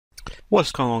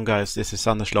What's going on, guys? This is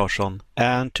Anders Larsson,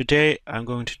 and today I'm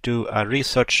going to do a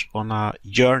research on a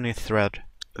journey thread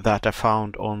that I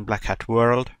found on Black Hat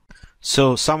World.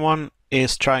 So someone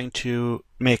is trying to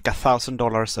make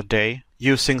 $1,000 a day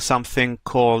using something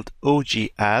called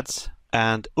OGAds,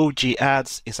 and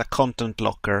OGAds is a content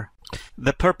locker.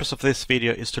 The purpose of this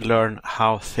video is to learn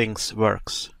how things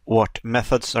works, what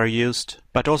methods are used,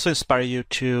 but also inspire you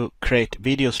to create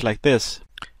videos like this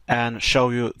and show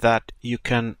you that you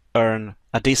can earn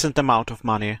a decent amount of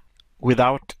money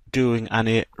without doing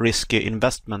any risky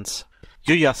investments.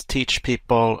 You just teach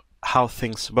people how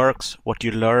things works, what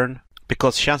you learn,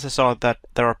 because chances are that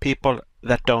there are people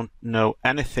that don't know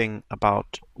anything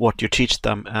about what you teach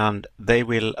them, and they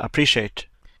will appreciate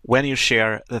when you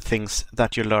share the things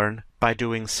that you learn by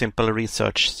doing simple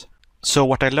research. So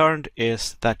what I learned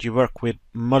is that you work with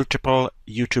multiple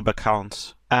YouTube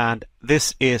accounts, and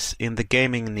this is in the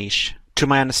gaming niche. To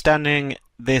my understanding,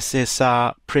 this is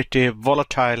a pretty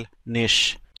volatile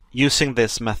niche using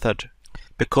this method,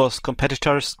 because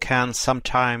competitors can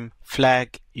sometimes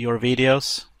flag your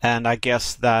videos, and I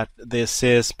guess that this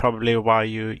is probably why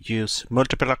you use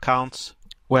multiple accounts.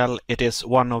 Well, it is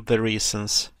one of the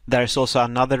reasons. There is also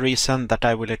another reason that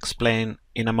I will explain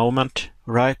in a moment.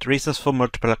 Right, reasons for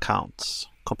multiple accounts.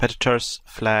 Competitors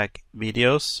flag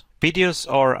videos.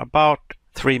 Videos are about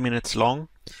 3 minutes long.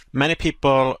 Many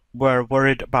people were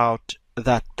worried about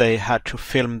that they had to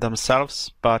film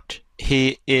themselves, but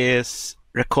he is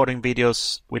recording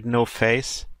videos with no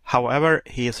face. However,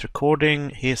 he is recording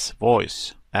his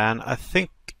voice, and I think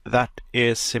that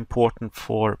is important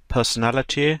for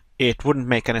personality. It wouldn't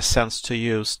make any sense to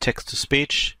use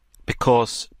text-to-speech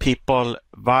because people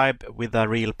vibe with a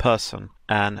real person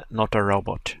and not a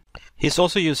robot. He's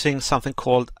also using something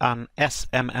called an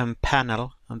SMM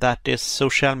panel, and that is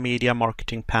social media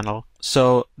marketing panel.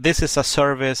 So this is a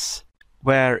service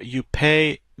where you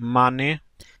pay money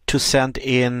to send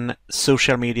in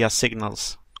social media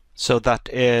signals. So that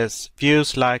is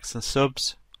views, likes, and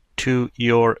subs to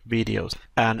your videos.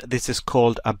 And this is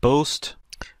called a boost.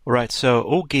 Right, so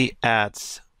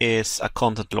OGAds is a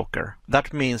content locker.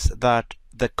 That means that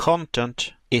the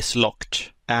content is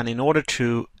locked. And in order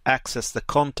to access the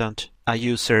content, a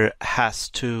user has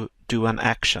to do an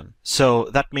action. So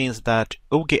that means that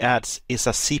OGAds is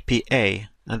a CPA,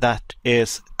 and that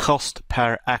is cost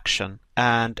per action.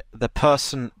 And the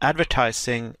person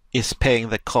advertising is paying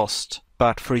the cost.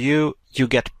 But for you, you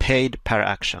get paid per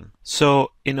action.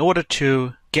 So in order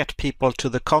to get people to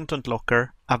the content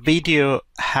locker, a video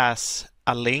has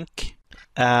a link,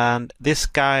 and this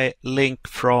guy link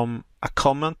from a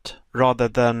comment rather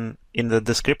than in the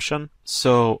description.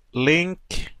 So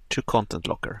link to content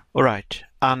locker. All right,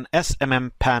 an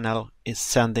SMM panel is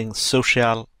sending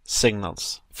social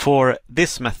signals. For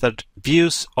this method,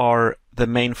 views are the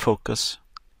main focus,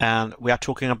 and we are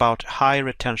talking about high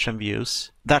retention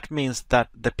views. That means that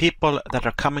the people that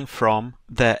are coming from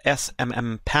the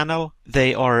SMM panel,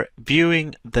 they are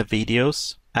viewing the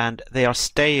videos and they are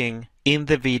staying in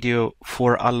the video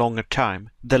for a longer time.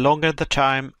 The longer the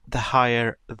time, the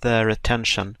higher the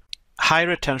retention. High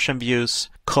retention views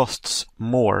costs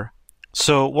more.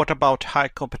 So what about high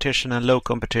competition and low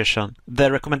competition?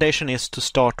 The recommendation is to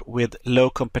start with low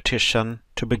competition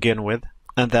to begin with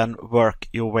and then work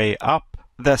your way up.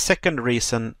 The second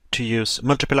reason to use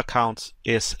multiple accounts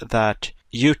is that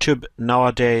YouTube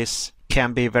nowadays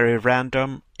can be very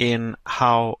random in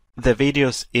how the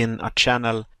videos in a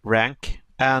channel rank.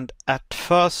 And at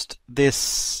first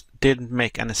this didn't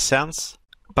make any sense,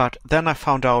 but then I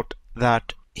found out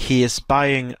that he is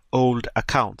buying old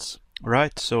accounts,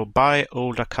 right? So buy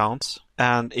old accounts.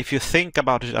 And if you think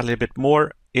about it a little bit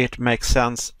more, it makes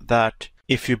sense that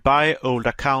if you buy old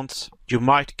accounts, you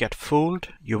might get fooled,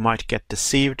 you might get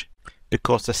deceived,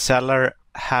 because the seller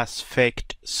has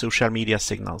faked social media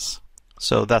signals.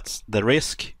 So that's the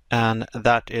risk, and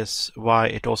that is why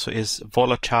it also is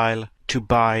volatile to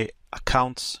buy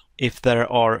accounts. If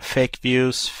there are fake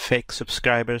views, fake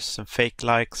subscribers, and fake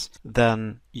likes,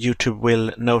 then YouTube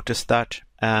will notice that,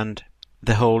 and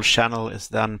the whole channel is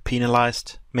then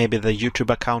penalized. Maybe the YouTube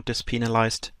account is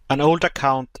penalized. An old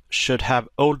account should have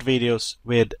old videos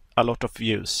with a lot of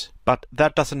views, but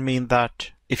that doesn't mean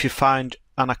that if you find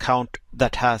an account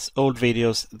that has old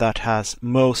videos that has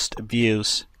most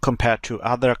views compared to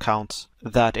other accounts,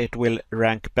 that it will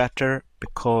rank better,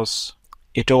 because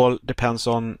it all depends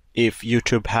on if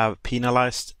YouTube have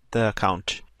penalized the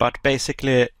account. But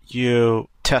basically you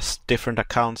test different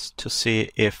accounts to see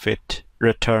if it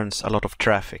returns a lot of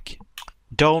traffic.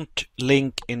 Don't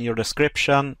link in your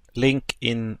description, link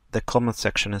in the comment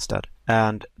section instead.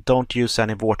 And don't use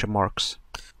any watermarks.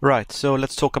 Right, so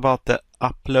let's talk about the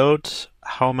uploads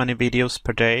how many videos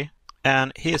per day,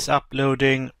 and he is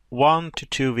uploading 1 to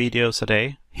 2 videos a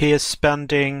day. He is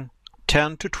spending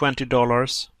 $10 to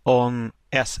 $20 on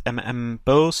SMM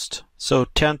Boost, so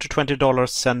 $10 to $20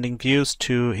 sending views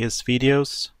to his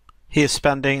videos. He is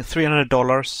spending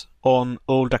 $300 on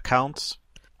old accounts.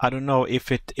 I don't know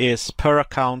if it is per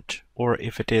account or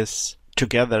if it is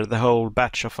together, the whole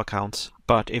batch of accounts.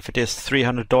 But if it is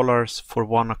 $300 for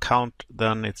one account,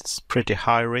 then it's pretty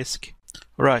high risk.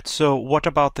 Right, so what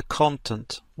about the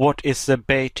content? What is the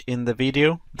bait in the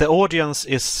video? The audience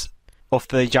is of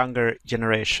the younger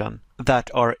generation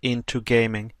that are into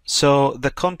gaming. So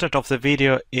the content of the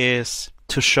video is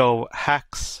to show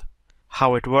hacks,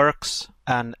 how it works,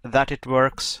 and that it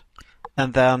works,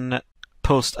 and then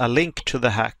post a link to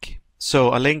the hack.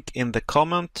 So a link in the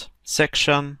comment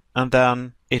section, and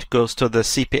then it goes to the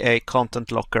CPA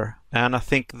content locker. And I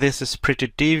think this is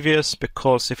pretty devious,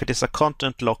 because if it is a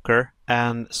content locker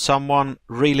and someone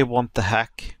really want the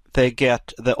hack, they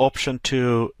get the option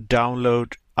to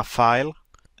download a file,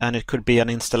 and it could be an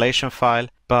installation file,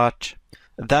 but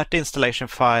that installation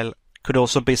file could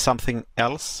also be something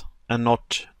else and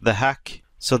not the hack.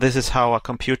 So this is how a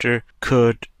computer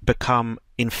could become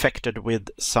infected with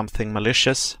something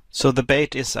malicious. So the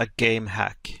bait is a game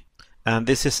hack. And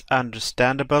this is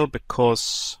understandable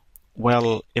because,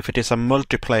 well, if it is a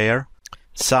multiplayer,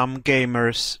 some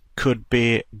gamers could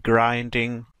be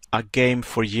grinding a game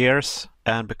for years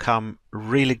and become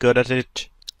really good at it.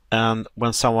 And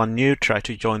when someone new tries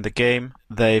to join the game,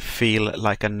 they feel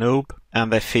like a noob,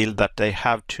 and they feel that they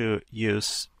have to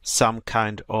use some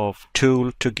kind of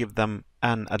tool to give them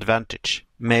an advantage.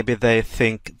 Maybe they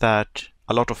think that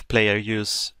a lot of players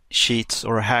use cheats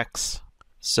or hacks,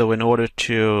 so in order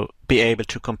to be able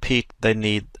to compete, they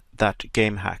need that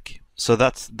game hack. So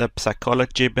that's the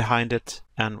psychology behind it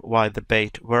and why the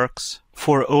bait works.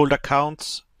 For old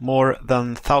accounts, more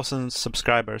than 1,000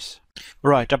 subscribers.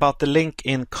 Right, about the link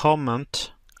in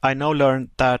comment, I now learned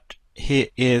that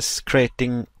he is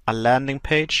creating a landing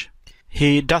page.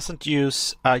 He doesn't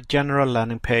use a general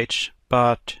landing page,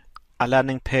 but a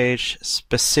landing page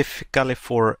specifically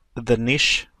for the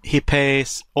niche. He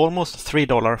pays almost $3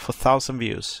 for 1,000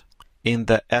 views in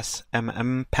the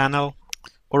SMM panel.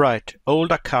 Alright,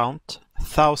 old account,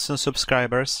 1,000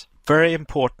 subscribers. Very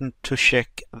important to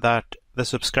check that the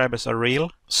subscribers are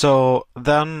real. So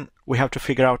then we have to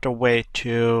figure out a way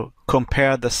to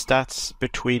compare the stats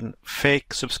between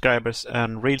fake subscribers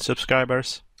and real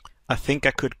subscribers. I think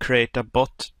I could create a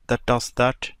bot that does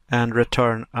that and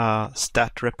return a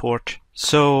stat report.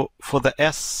 So for the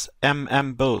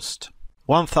SMM Boost,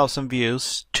 1,000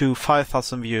 views to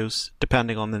 5,000 views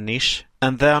depending on the niche,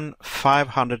 and then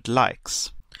 500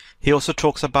 likes. He also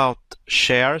talks about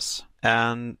shares,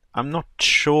 and I'm not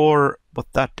sure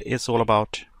what that is all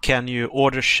about. Can you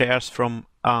order shares from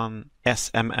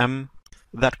SMM?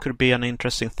 That could be an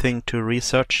interesting thing to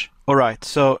research. Alright,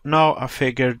 so now I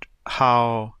figured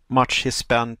how much he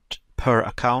spent per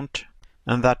account,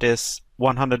 and that is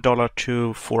 $100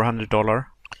 to $400.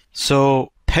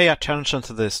 So pay attention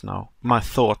to this now, my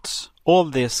thoughts. All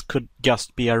this could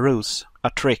just be a ruse, a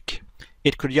trick.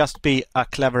 It could just be a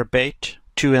clever bait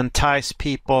to entice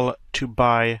people to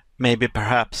buy maybe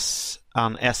perhaps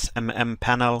an SMM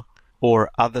panel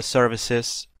or other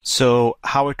services. So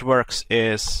how it works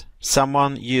is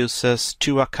someone uses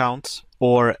 2 accounts,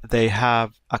 or they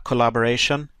have a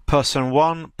collaboration. Person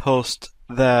 1 posts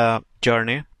the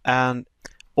journey, and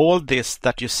all this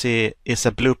that you see is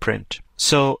a blueprint.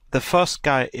 So the first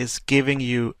guy is giving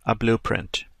you a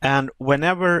blueprint. And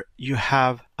whenever you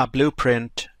have a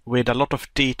blueprint with a lot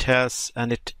of details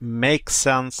and it makes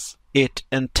sense, it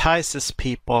entices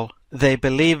people. They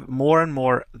believe more and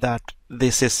more that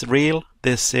this is real,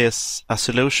 this is a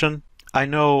solution. I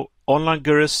know Online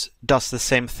Gurus does the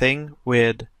same thing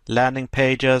with landing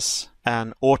pages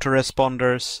and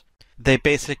autoresponders. They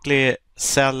basically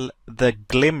sell the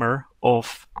glimmer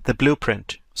of the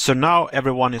blueprint. So now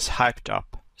everyone is hyped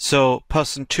up. So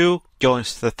person 2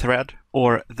 joins the thread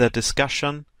or the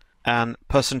discussion, and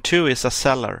person 2 is a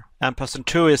seller, and person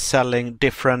 2 is selling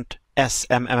different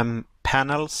SMM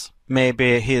panels.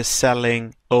 Maybe he is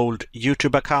selling old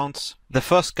YouTube accounts. The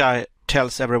first guy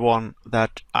tells everyone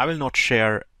that I will not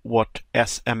share what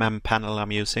SMM panel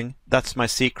I'm using. That's my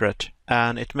secret.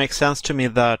 And it makes sense to me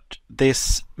that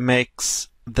this makes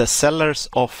the seller's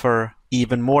offer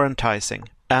even more enticing.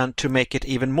 And to make it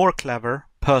even more clever,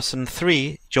 person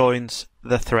 3 joins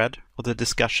the thread or the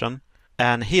discussion,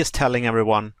 and he is telling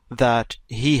everyone that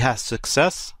he has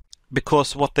success,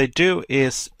 because what they do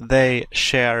is they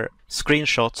share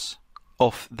screenshots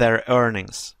of their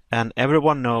earnings. And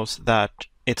everyone knows that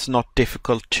it's not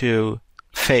difficult to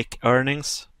fake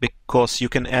earnings because you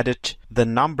can edit the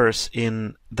numbers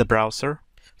in the browser.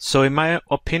 So in my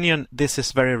opinion, this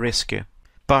is very risky.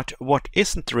 But what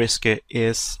isn't risky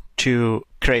is to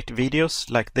create videos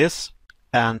like this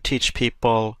and teach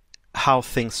people how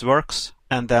things works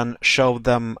and then show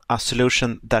them a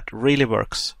solution that really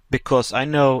works. Because I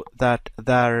know that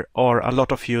there are a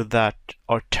lot of you that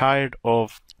are tired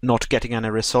of not getting any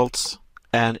results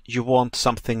and you want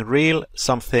something real,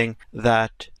 something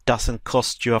that doesn't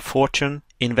cost you a fortune,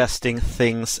 investing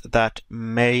things that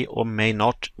may or may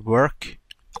not work.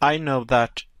 I know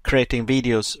that creating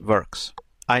videos works.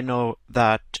 I know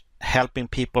that helping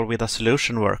people with a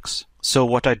solution works. So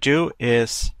what I do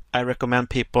is I recommend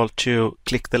people to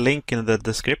click the link in the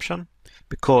description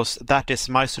because that is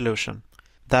my solution.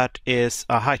 That is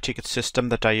a high ticket system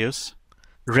that I use,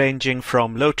 ranging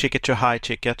from low ticket to high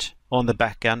ticket on the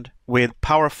back end with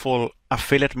powerful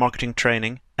affiliate marketing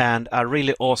training and a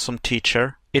really awesome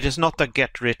teacher. It is not a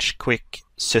get-rich-quick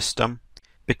system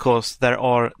because there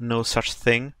are no such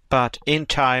thing, but in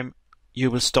time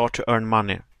you will start to earn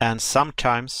money and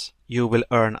sometimes you will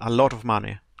earn a lot of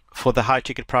money. For the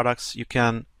high-ticket products, you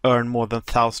can earn more than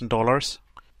 $1,000.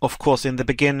 Of course, in the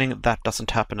beginning, that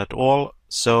doesn't happen at all,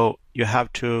 so you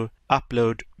have to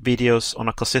upload videos on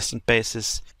a consistent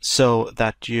basis so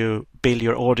that you build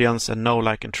your audience and know,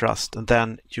 like, and trust, and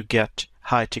then you get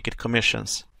high-ticket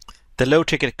commissions. The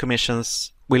low-ticket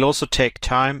commissions will also take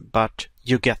time, but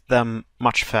you get them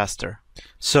much faster.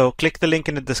 So click the link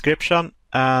in the description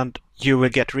and you will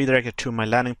get redirected to my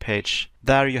landing page.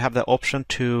 There you have the option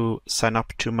to sign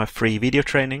up to my free video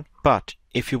training. But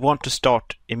if you want to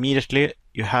start immediately,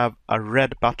 you have a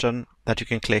red button that you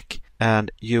can click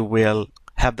and you will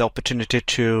have the opportunity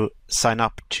to sign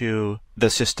up to the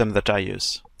system that I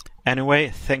use. Anyway,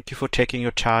 thank you for taking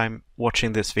your time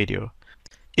watching this video.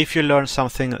 If you learned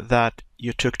something that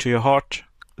you took to your heart,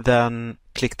 then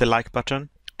click the like button.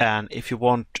 And if you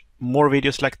want more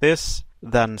videos like this,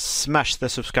 then smash the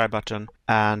subscribe button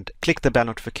and click the bell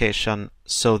notification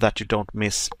so that you don't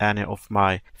miss any of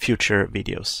my future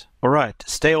videos. Alright,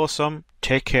 stay awesome,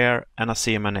 take care, and I'll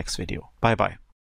see you in my next video. Bye bye.